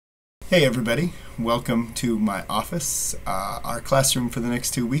Hey everybody, welcome to my office, our classroom for the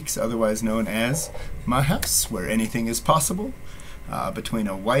next 2 weeks, otherwise known as my house, where anything is possible. Between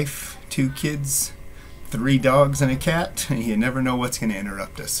a wife, 2 kids, 3 dogs, and a cat, you never know what's going to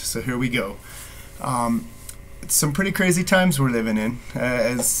interrupt us. So here we go. It's some pretty crazy times we're living in,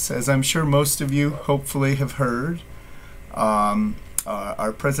 as I'm sure most of you hopefully have heard.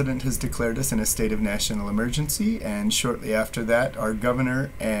 Our president has declared us in a state of national emergency, and shortly after that, our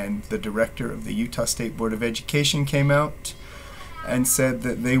governor and the director of the Utah State Board of Education came out and said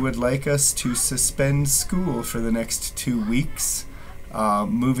that they would like us to suspend school for the next 2 weeks,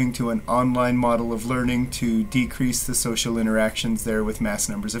 moving to an online model of learning to decrease the social interactions there with mass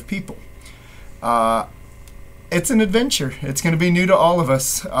numbers of people. It's an adventure. It's going to be new to all of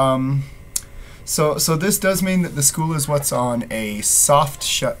us. So this does mean that the school is what's on a soft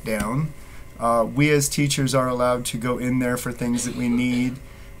shutdown. We as teachers are allowed to go in there for things that we need,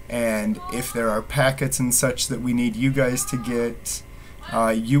 and if there are packets and such that we need you guys to get,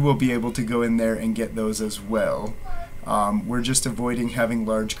 you will be able to go in there and get those as well. We're just avoiding having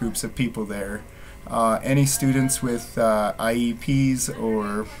large groups of people there. Any students with IEPs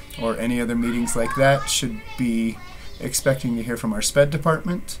or any other meetings like that should be expecting to hear from our SPED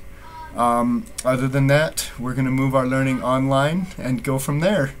department. Other than that, we're going to move our learning online and go from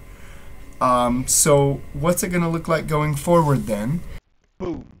there. So what's it going to look like going forward then?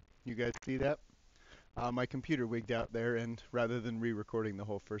 Boom! You guys see that? My computer wigged out there, and rather than re-recording the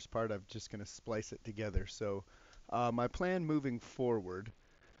whole first part, I'm just going to splice it together. So, my plan moving forward,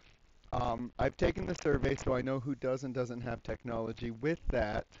 I've taken the survey, so I know who does and doesn't have technology. With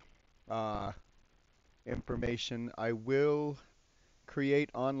that uh, information, I will create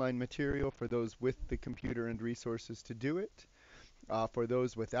online material for those with the computer and resources to do it. For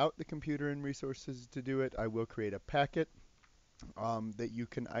those without the computer and resources to do it, I will create a packet that you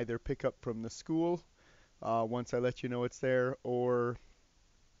can either pick up from the school once I let you know it's there, or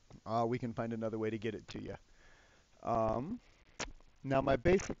we can find another way to get it to you. Um, Now, my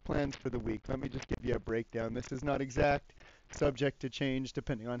basic plans for the week, let me just give you a breakdown. This is not exact, subject to change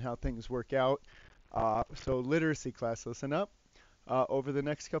depending on how things work out. So, literacy class, listen up. Over the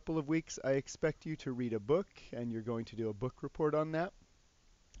next couple of weeks, I expect you to read a book, and you're going to do a book report on that.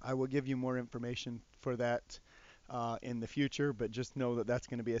 I will give you more information for that in the future, but just know that that's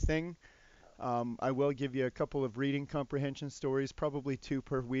going to be a thing. I will give you a couple of reading comprehension stories, probably 2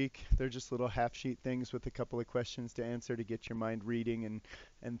 per week. They're just little half sheet things with a couple of questions to answer to get your mind reading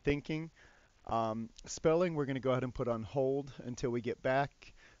and thinking. Spelling, we're going to go ahead and put on hold until we get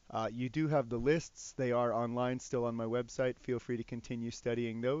back. You do have the lists. They are online still on my website. Feel free to continue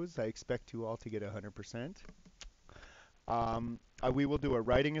studying those. I expect you all to get 100%. We will do a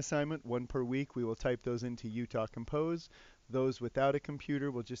writing assignment, 1 per week. We will type those into Utah Compose. Those without a computer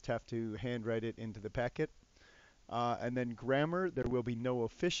will just have to handwrite it into the packet. And then grammar, there will be no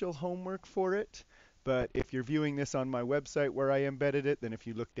official homework for it. But if you're viewing this on my website where I embedded it, then if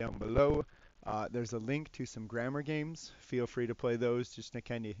you look down below, there's a link to some grammar games. Feel free to play those just to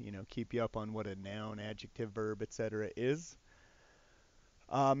kind of, keep you up on what a noun, adjective, verb, etc. is.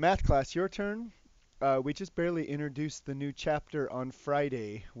 Math class, your turn. We just barely introduced the new chapter on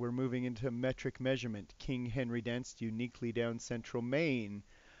Friday. We're moving into metric measurement. King Henry danced uniquely down Central Maine.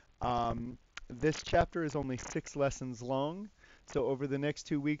 This chapter is only 6 lessons long. So over the next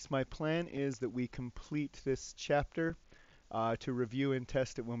 2 weeks, my plan is that we complete this chapter to review and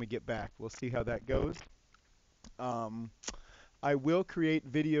test it when we get back. We'll see how that goes. Um, I will create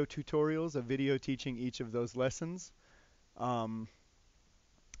video tutorials, a video teaching each of those lessons. Um,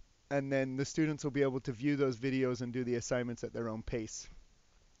 and then the students will be able to view those videos and do the assignments at their own pace.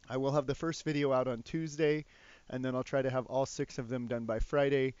 I will have the first video out on Tuesday, and then I'll try to have all 6 of them done by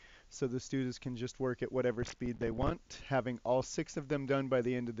Friday, so the students can just work at whatever speed they want, having all 6 of them done by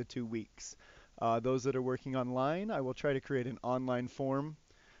the end of the 2 weeks. Those that are working online, I will try to create an online form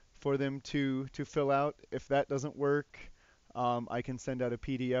for them to fill out. If that doesn't work, I can send out a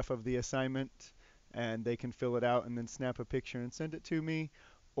PDF of the assignment, and they can fill it out and then snap a picture and send it to me.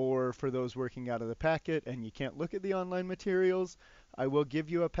 Or for those working out of the packet and you can't look at the online materials, I will give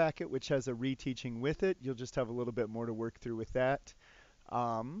you a packet which has a reteaching with it. You'll just have a little bit more to work through with that.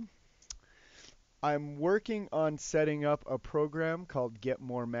 Um, I'm working on setting up a program called Get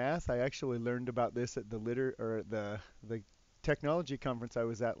More Math. I actually learned about this at the technology conference I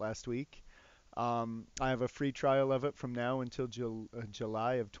was at last week. I have a free trial of it from now until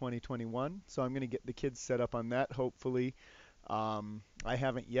July of 2021, so I'm going to get the kids set up on that, hopefully. I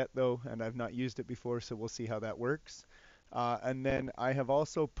haven't yet though, and I've not used it before, so we'll see how that works. And then I have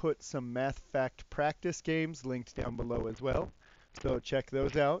also put some math fact practice games linked down below as well, so check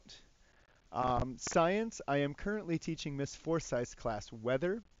those out. Science, I am currently teaching Miss Forsyth's class,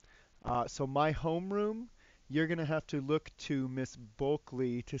 Weather. So my homeroom, you're going to have to look to Miss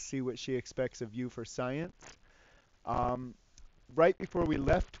Bulkley to see what she expects of you for science. Um, right before we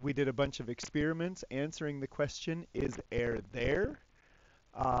left, we did a bunch of experiments answering the question, is air there?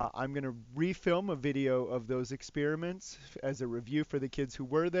 I'm going to refilm a video of those experiments as a review for the kids who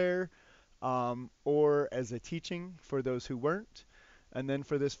were there, or as a teaching for those who weren't. And then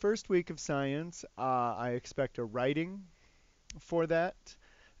for this first week of science, I expect a writing for that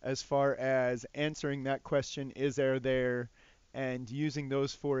as far as answering that question, is air there? And using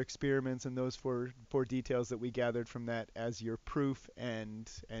those 4 experiments and those four details that we gathered from that as your proof and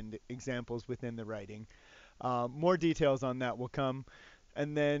examples within the writing. More details on that will come.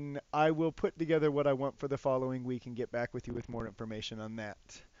 And then I will put together what I want for the following week and get back with you with more information on that.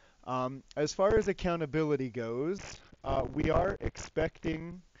 As far as accountability goes, we are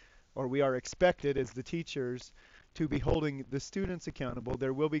expecting, or we are expected as the teachers, to be holding the students accountable.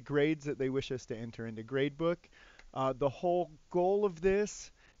 There will be grades that they wish us to enter into gradebook. The whole goal of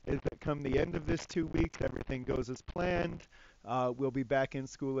this is that come the end of this 2 weeks, everything goes as planned. We'll be back in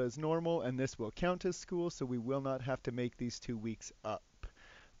school as normal, and this will count as school, so we will not have to make these 2 weeks up.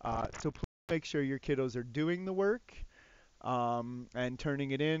 So please make sure your kiddos are doing the work and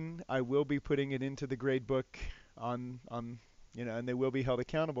turning it in. I will be putting it into the grade book and they will be held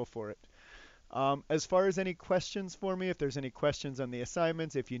accountable for it. As far as any questions for me, if there's any questions on the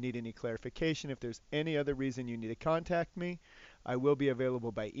assignments, if you need any clarification, if there's any other reason you need to contact me, I will be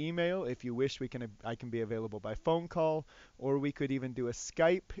available by email. If you wish, I can be available by phone call, or we could even do a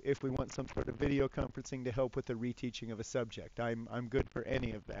Skype if we want some sort of video conferencing to help with the reteaching of a subject. I'm good for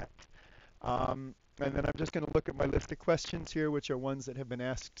any of that. And then I'm just going to look at my list of questions here, which are ones that have been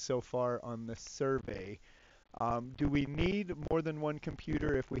asked so far on the survey. Do we need more than one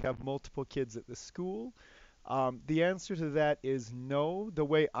computer if we have multiple kids at the school? The answer to that is no. The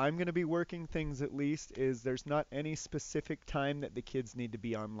way I'm going to be working things, at least, is there's not any specific time that the kids need to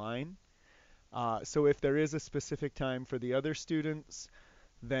be online. So if there is a specific time for the other students,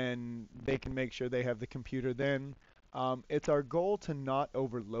 then they can make sure they have the computer then. It's our goal to not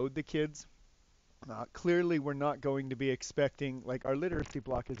overload the kids. Clearly, we're not going to be expecting, like our literacy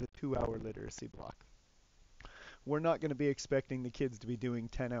block is a 2-hour literacy block. We're not going to be expecting the kids to be doing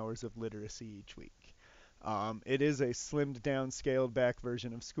 10 hours of literacy each week. It is a slimmed down, scaled back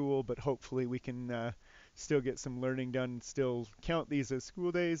version of school, but hopefully we can still get some learning done, still count these as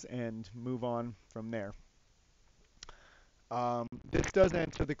school days, and move on from there. This does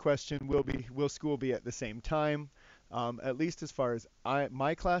answer the question, will school be at the same time? At least as far as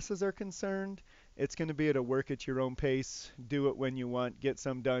my classes are concerned, it's going to be at a work at your own pace, do it when you want, get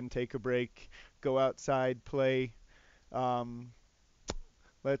some done, take a break, go outside, play.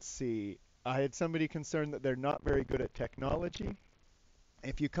 Let's see. I had somebody concerned that they're not very good at technology.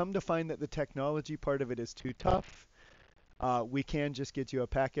 If you come to find that the technology part of it is too tough, we can just get you a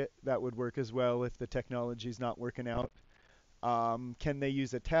packet. That would work as well if the technology is not working out. Can they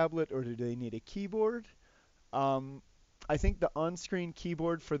use a tablet or do they need a keyboard? I think the on-screen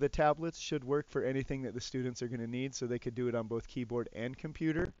keyboard for the tablets should work for anything that the students are going to need, so they could do it on both keyboard and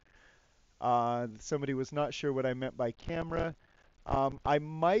computer. Somebody was not sure what I meant by camera. I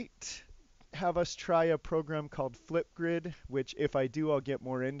might have us try a program called Flipgrid, which if I do, I'll get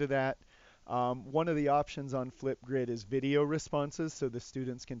more into that. One of the options on Flipgrid is video responses, so the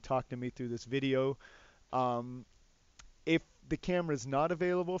students can talk to me through this video. If the camera is not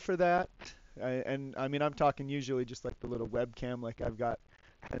available for that, and I mean I'm talking usually just like the little webcam like I've got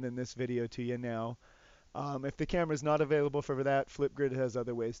sending this video to you now. If the camera is not available for that, Flipgrid has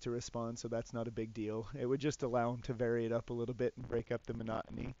other ways to respond, so that's not a big deal. It would just allow them to vary it up a little bit and break up the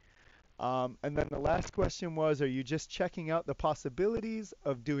monotony. And then the last question was, are you just checking out the possibilities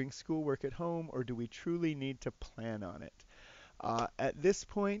of doing schoolwork at home, or do we truly need to plan on it? At this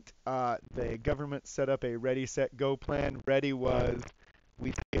point, the government set up a Ready, Set, Go plan. Ready was,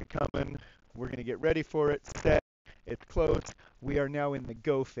 we see it coming, we're going to get ready for it. Set, it's closed. We are now in the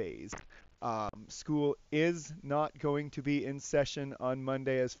go phase. School is not going to be in session on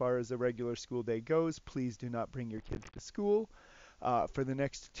Monday as far as the regular school day goes. Please do not bring your kids to school. For the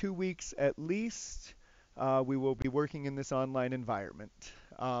next 2 weeks at least, we will be working in this online environment.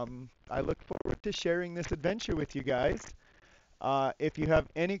 I look forward to sharing this adventure with you guys. If you have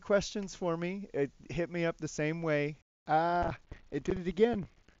any questions for me, hit me up the same way. It did it again.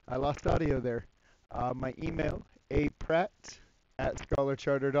 I lost audio there. My email,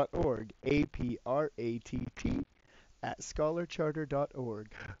 apratt@scholarcharter.org. APRATT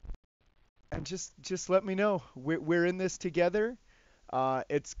 @scholarcharter.org. And just let me know. We're in this together.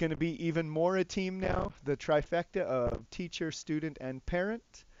 It's going to be even more a team now, the trifecta of teacher, student, and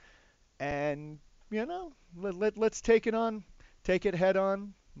parent. And, let's take it on, take it head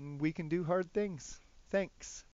on. We can do hard things. Thanks.